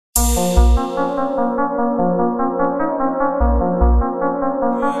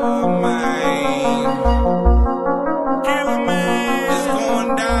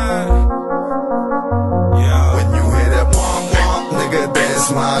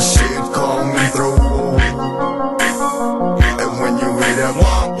shit coming through. And when you hear that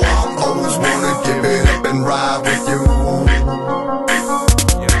womp womp, hoes wanna give it up and ride with you.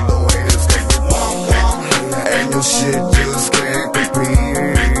 The haters get me womp womp, and your shit just can't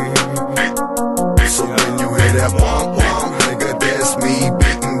compete. So when you hear that womp womp, nigga, that's me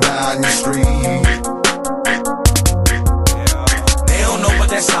beating down your street.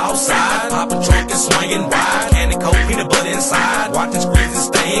 Outside, poppin' trunk and swingin' wide. Candy coat, peanut butter inside. Watchin' screens and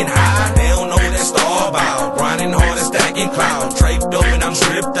stayin' high. They don't know what that star about. Grinding hard and stacking cloud. Draped up and I'm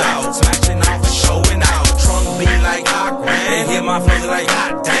stripped out. Smashing off and showing out. Trunk beat like Aquaman. Hear my flow like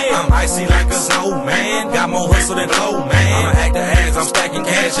hot damn. I'm icy like a snowman. Got more hustle than low man. I'ma act the ass, I'm stacking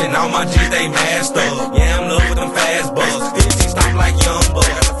cash and all my G's they masked up. Yeah, I'm love with them fast bucks. 50 stop like young buck.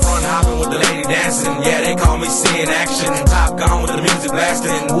 Got the front hopping with the lady dancing. Yeah, they call me seeing action. Top gone with the music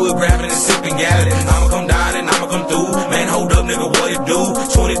blasting. Wood grabbing and sipping gallon. I'ma come down and I'ma come through. Man, hold up, nigga, what it do?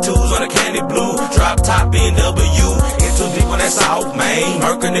 22s on a candy blue. Drop top BMW. In too deep on that South, man.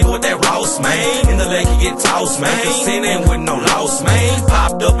 Murk a nigga with that Ross, man. In the lake, he get tossed, man. Sin ain't with no loss, man.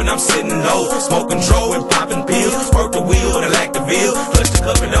 Popped up and I'm sitting low. Smoking dro and popping pills. Work the wheel and I lack the bill. Clutch the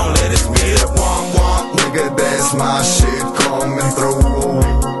cup and don't let it spill. Womp womp, nigga, that's my shit coming through.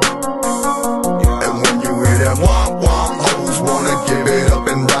 And when you hear that womp womp, hoes wanna give it up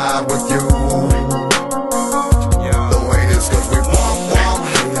and ride with you. The haters cause we womp womp,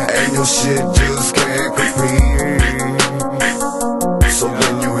 and your shit